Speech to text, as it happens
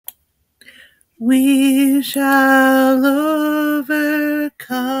We shall overcome.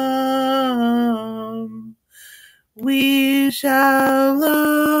 We shall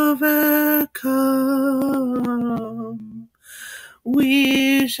overcome.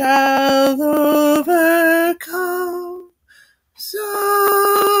 We shall overcome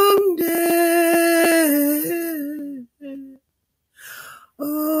someday.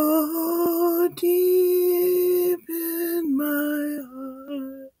 Oh, deep in my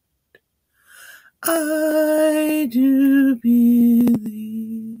heart, I do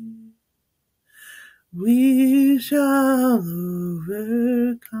believe we shall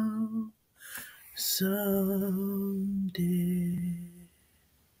overcome someday.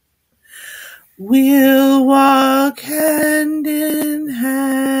 We'll walk hand in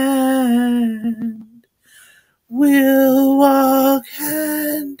hand. We'll walk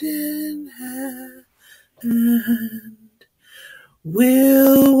hand in hand.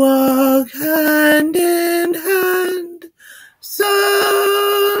 We'll walk hand in hand someday.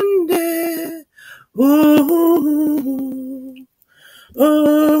 Oh,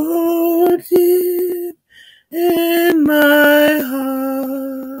 oh, deep in my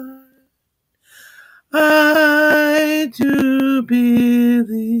heart, I do believe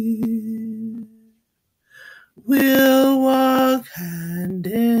we'll walk hand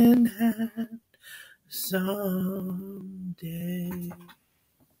in hand someday.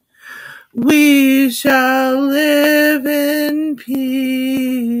 We shall live in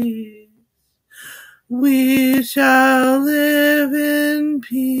peace. We shall live in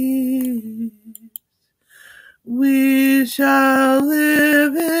peace. We shall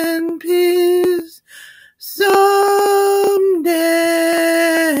live in peace someday.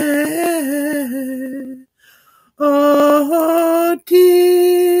 Oh,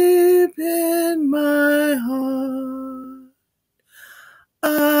 deep in my heart,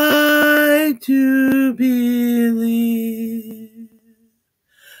 I do believe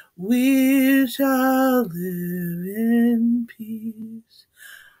we shall live in peace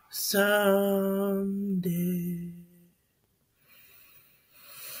someday.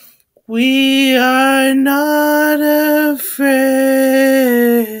 We are not afraid.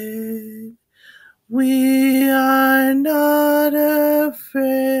 We are not afraid.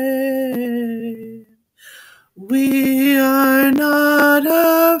 We are not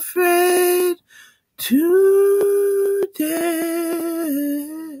afraid today.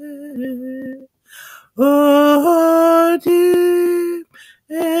 Oh, deep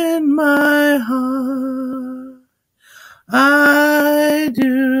in my heart, I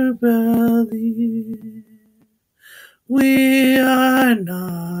do believe we are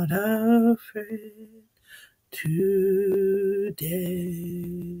not afraid today.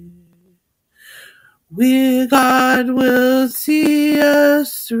 God will see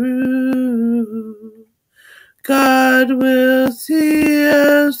us through. God will see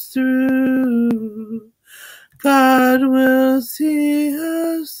us through. God will see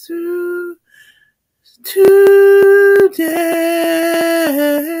us through today.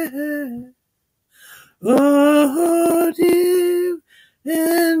 Oh, deep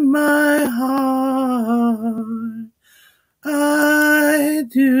in my heart, I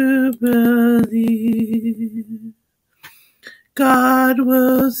do believe God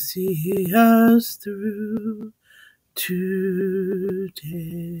will see us through today.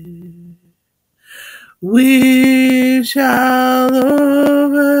 We shall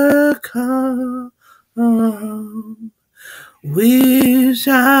overcome. We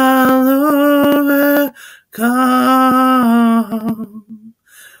shall overcome.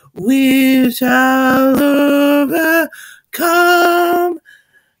 We shall overcome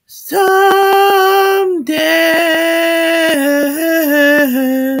someday.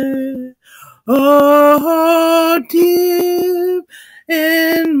 Oh, deep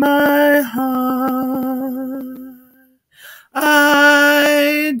in my heart,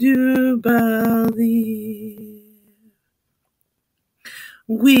 I do believe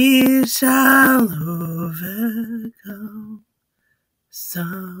we shall overcome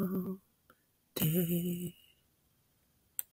someday.